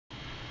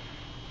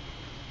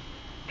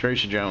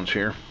Tracy Jones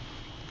here.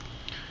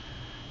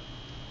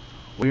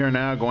 We are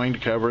now going to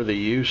cover the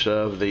use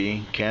of the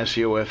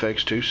Casio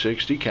FX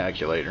 260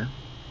 calculator.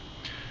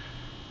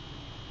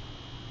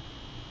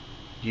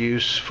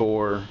 Use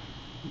for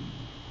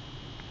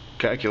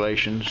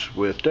calculations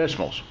with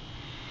decimals.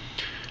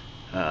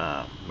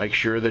 Make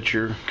sure that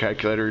your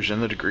calculator is in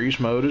the degrees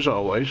mode as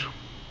always.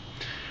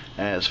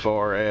 As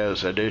far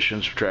as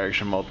addition,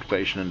 subtraction,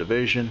 multiplication, and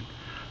division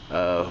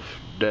of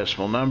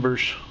decimal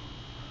numbers,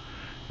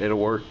 it'll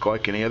work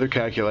like any other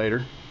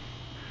calculator.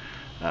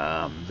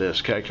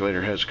 This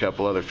calculator has a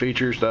couple other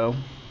features though.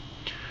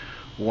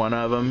 One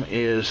of them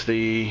is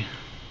the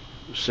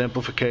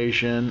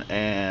simplification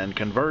and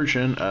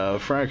conversion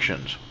of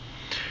fractions.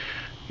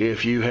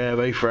 If you have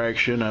a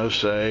fraction of,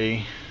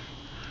 say,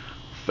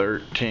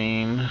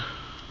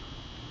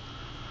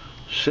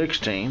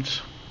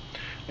 13/16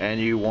 and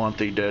you want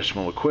the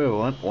decimal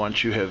equivalent,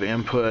 once you have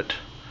input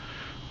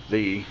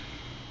the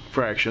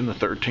fraction, the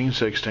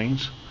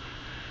 13/16,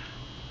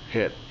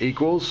 hit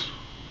equals,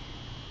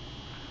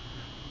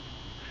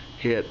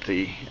 hit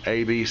the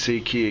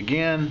ABC key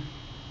again,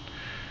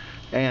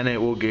 and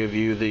it will give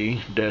you the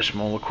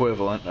decimal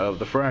equivalent of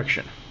the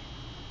fraction.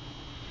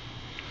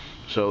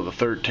 So the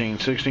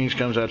 13/16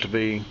 comes out to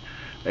be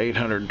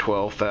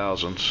 812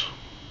 thousandths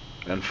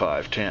and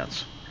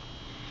 5/10.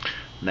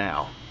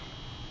 Now,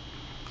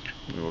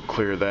 we will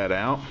clear that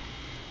out.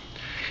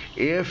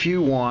 If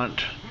you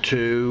want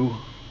to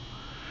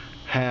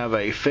have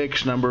a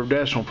fixed number of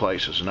decimal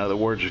places, in other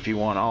words, if you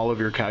want all of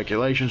your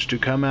calculations to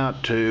come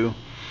out to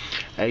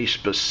a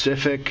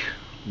specific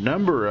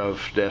number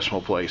of decimal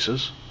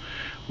places,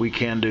 we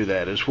can do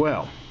that as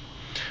well.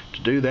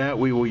 To do that,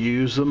 we will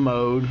use the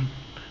mode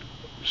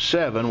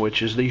 7,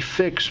 which is the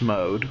fixed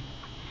mode,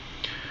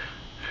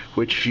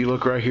 which if you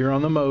look right here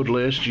on the mode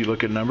list, you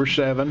look at number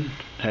 7,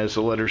 has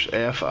the letters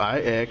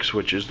FIX,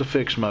 which is the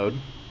fixed mode.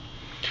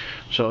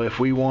 So if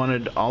we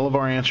wanted all of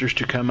our answers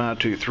to come out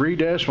to 3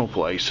 decimal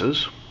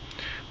places,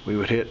 we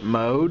would hit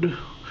mode,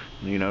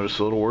 and you notice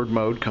the little word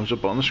mode comes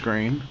up on the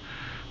screen,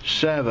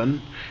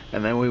 7,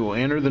 and then we will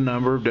enter the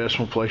number of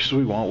decimal places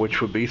we want, which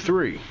would be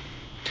 3.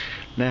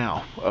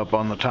 Now, up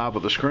on the top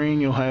of the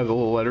screen, you'll have the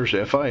little letters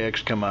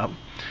FIX come up,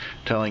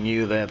 telling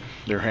you that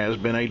there has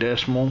been a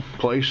decimal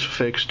place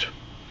fixed.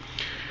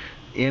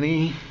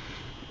 Any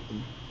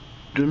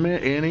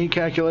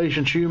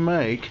calculations you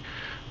make,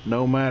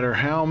 no matter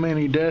how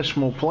many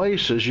decimal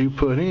places you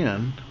put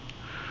in,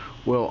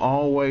 will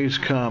always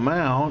come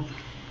out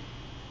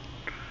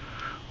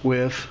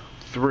with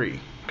 3,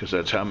 because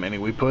that's how many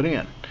we put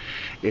in.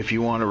 If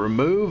you want to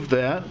remove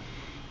that,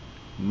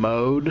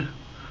 mode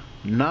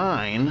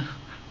 9,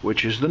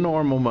 which is the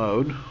normal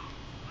mode,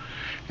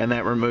 and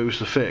that removes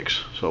the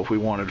fix. So if we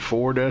wanted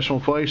 4 decimal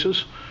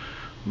places,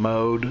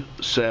 mode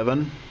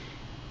 7,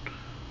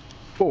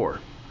 4.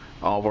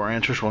 All of our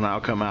answers will now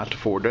come out to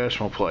 4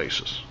 decimal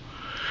places.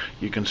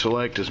 You can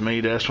select as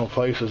many decimal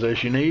places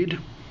as you need,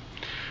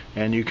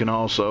 and you can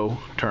also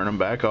turn them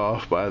back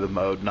off by the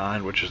mode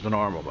 9, which is the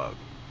normal mode.